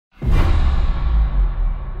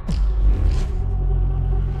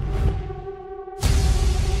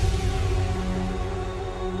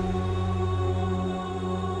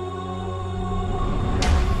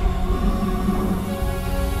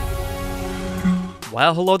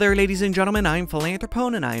Well, hello there ladies and gentlemen, I'm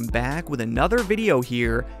Philanthropone and I'm back with another video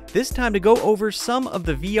here, this time to go over some of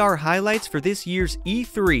the VR highlights for this year's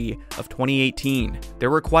E3 of 2018. There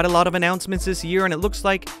were quite a lot of announcements this year and it looks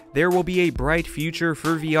like there will be a bright future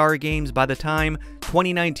for VR games by the time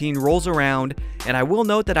 2019 rolls around, and I will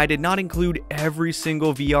note that I did not include every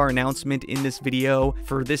single VR announcement in this video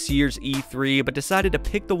for this year's E3, but decided to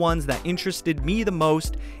pick the ones that interested me the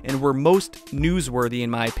most and were most newsworthy in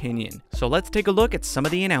my opinion. So let's take a look at some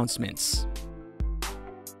of the announcements.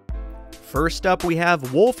 First up, we have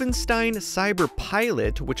Wolfenstein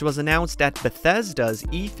Cyberpilot, which was announced at Bethesda's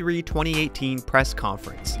E3 2018 press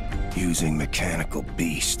conference. Using mechanical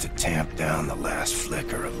beasts to tamp down the last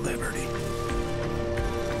flicker of liberty.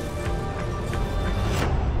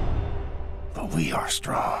 But we are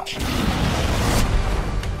strong.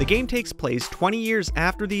 The game takes place 20 years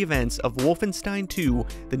after the events of Wolfenstein 2,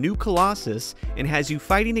 The New Colossus, and has you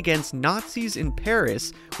fighting against Nazis in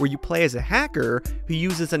Paris, where you play as a hacker who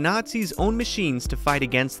uses a Nazi's own machines to fight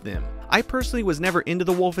against them. I personally was never into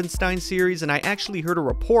the Wolfenstein series, and I actually heard a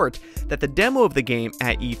report that the demo of the game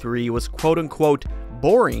at E3 was quote-unquote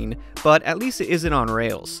boring, but at least it isn't on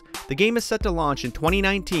rails. The game is set to launch in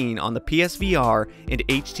 2019 on the PSVR and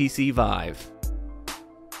HTC Vive.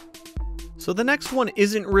 So the next one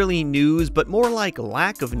isn't really news, but more like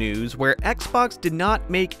lack of news, where Xbox did not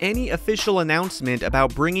make any official announcement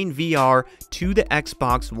about bringing VR to the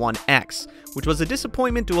Xbox One X, which was a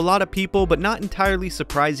disappointment to a lot of people, but not entirely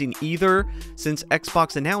surprising either, since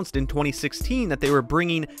Xbox announced in 2016 that they were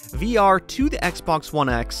bringing VR to the Xbox One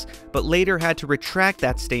X, but later had to retract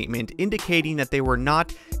that statement, indicating that they were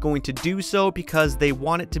not going to do so because they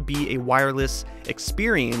want it to be a wireless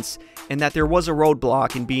experience, and that there was a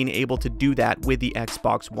roadblock in being able to do that with the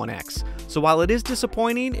Xbox One X. So while it is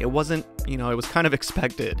disappointing, it wasn't, it was kind of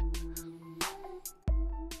expected.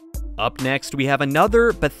 Up next, we have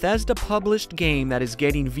another Bethesda-published game that is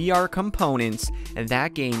getting VR components, and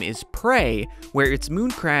that game is Prey, where its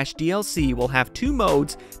Mooncrash DLC will have two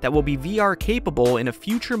modes that will be VR capable in a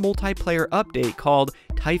future multiplayer update called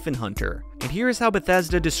Typhon Hunter. And here is how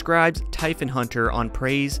Bethesda describes Typhon Hunter on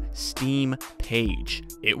Prey's Steam page.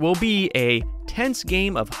 It will be a tense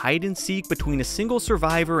game of hide and seek between a single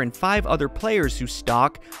survivor and 5 other players who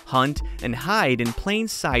stalk, hunt, and hide in plain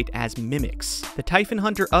sight as mimics. The Typhon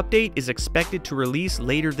Hunter update is expected to release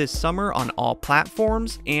later this summer on all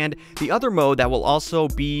platforms, and the other mode that will also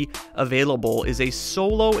be available is a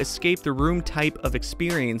solo escape the room type of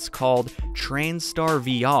experience called TranStar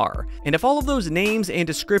VR. And if all of those names and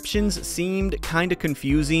descriptions seemed kinda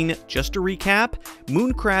confusing, just to recap,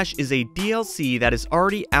 Mooncrash is a DLC that is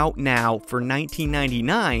already out now for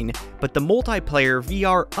 $19.99, but the multiplayer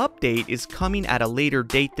VR update is coming at a later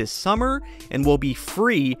date this summer and will be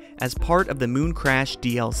free as part of the Mooncrash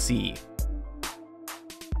DLC.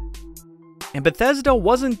 And Bethesda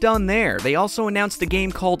wasn't done there. They also announced a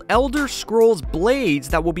game called Elder Scrolls Blades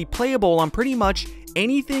that will be playable on pretty much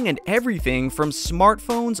anything and everything from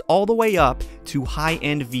smartphones all the way up to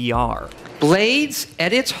high-end VR. Blades,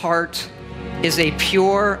 at its heart, is a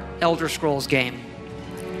pure Elder Scrolls game.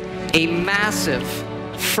 A massive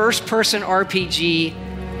first-person RPG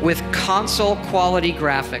with console-quality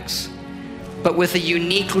graphics, but with a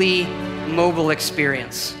uniquely mobile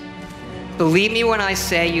experience. Believe me when I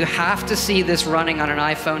say you have to see this running on an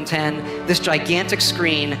iPhone X. This gigantic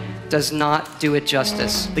screen does not do it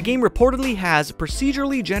justice. The game reportedly has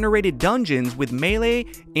procedurally generated dungeons with melee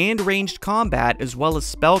and ranged combat as well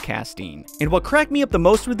as spellcasting. And what cracked me up the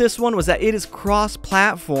most with this one was that it is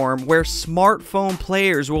cross-platform, where smartphone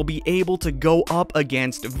players will be able to go up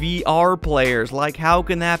against VR players. Like, how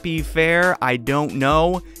can that be fair? I don't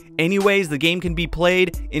know. Anyways, the game can be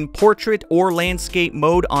played in portrait or landscape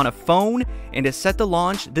mode on a phone and is set to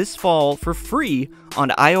launch this fall for free on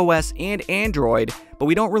iOS and Android, but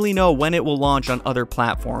we don't really know when it will launch on other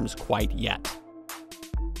platforms quite yet.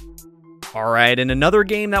 Alright, and another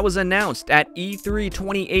game that was announced at E3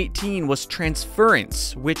 2018 was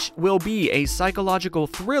Transference, which will be a psychological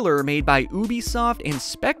thriller made by Ubisoft and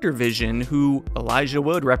Spectrevision, who Elijah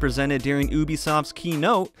Wood represented during Ubisoft's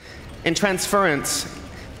keynote.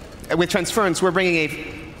 With Transference, we're bringing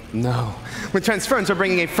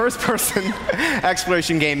a first-person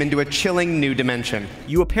exploration game into a chilling new dimension.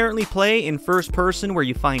 You apparently play in first person, where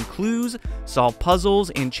you find clues, solve puzzles,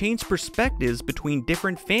 and change perspectives between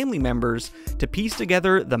different family members to piece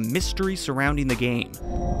together the mystery surrounding the game.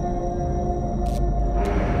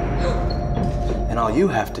 And all you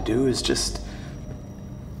have to do is just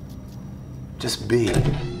be.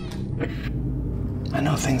 I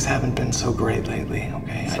know things haven't been so great lately,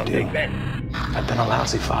 okay? I do. I've been a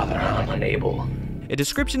lousy father, huh? I'm unable. A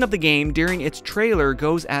description of the game during its trailer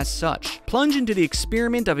goes as such. Plunge into the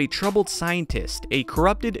experiment of a troubled scientist, a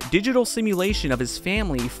corrupted digital simulation of his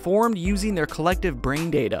family formed using their collective brain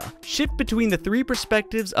data. Shift between the three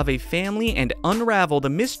perspectives of a family and unravel the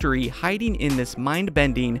mystery hiding in this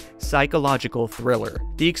mind-bending psychological thriller.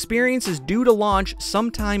 The experience is due to launch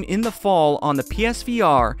sometime in the fall on the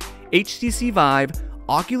PSVR, HTC Vive,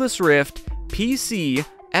 Oculus Rift, PC,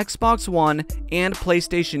 Xbox One, and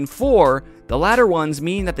PlayStation 4. The latter ones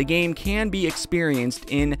mean that the game can be experienced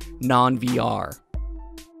in non-VR.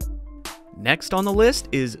 Next on the list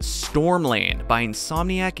is Stormland by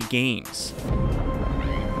Insomniac Games.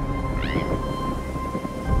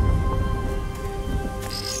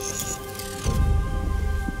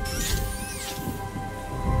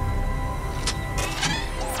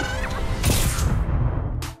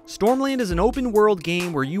 Stormland is an open-world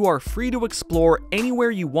game where you are free to explore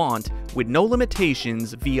anywhere you want with no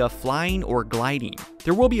limitations via flying or gliding.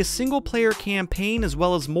 There will be a single-player campaign as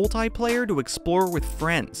well as multiplayer to explore with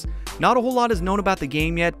friends. Not a whole lot is known about the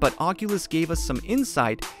game yet, but Oculus gave us some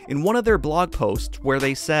insight in one of their blog posts where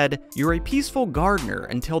they said, "You're a peaceful gardener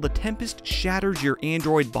until the tempest shatters your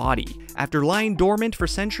android body. After lying dormant for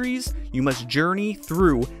centuries, you must journey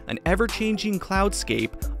through an ever-changing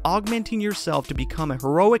cloudscape, augmenting yourself to become a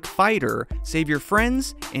heroic fighter, save your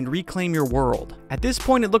friends, and reclaim your world." At this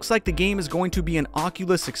point, it looks like the game is going to be an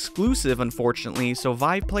Oculus exclusive, unfortunately, so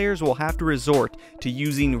Vive players will have to resort to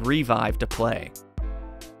using Revive to play.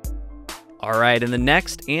 Alright, and the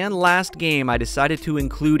next and last game I decided to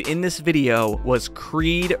include in this video was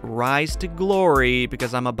Creed Rise to Glory,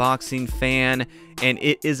 because I'm a boxing fan, and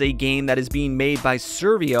it is a game that is being made by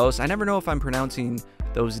Survios. I never know if I'm pronouncing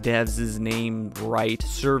those devs' name right,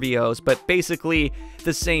 Survios, but basically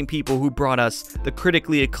the same people who brought us the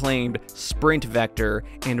critically acclaimed Sprint Vector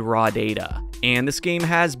and Raw Data. And this game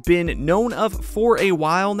has been known of for a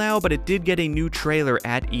while now, but it did get a new trailer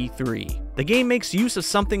at E3. The game makes use of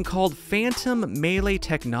something called phantom melee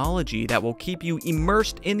technology that will keep you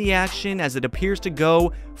immersed in the action as it appears to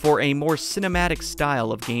go for a more cinematic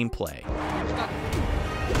style of gameplay.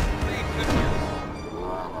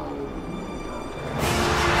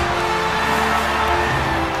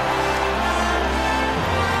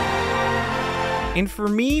 And for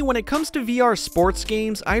me, when it comes to VR sports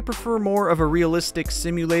games, I prefer more of a realistic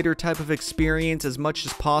simulator type of experience as much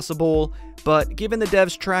as possible, but given the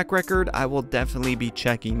dev's track record, I will definitely be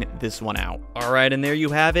checking this one out. Alright, and there you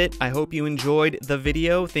have it. I hope you enjoyed the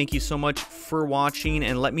video. Thank you so much for watching,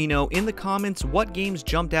 and let me know in the comments what games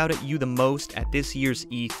jumped out at you the most at this year's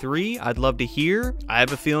E3. I'd love to hear. I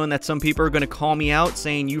have a feeling that some people are going to call me out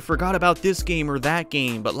saying you forgot about this game or that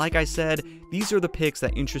game, but like I said, these are the picks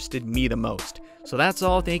that interested me the most. So that's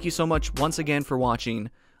all. Thank you so much once again for watching.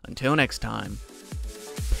 Until next time,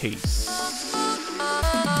 peace.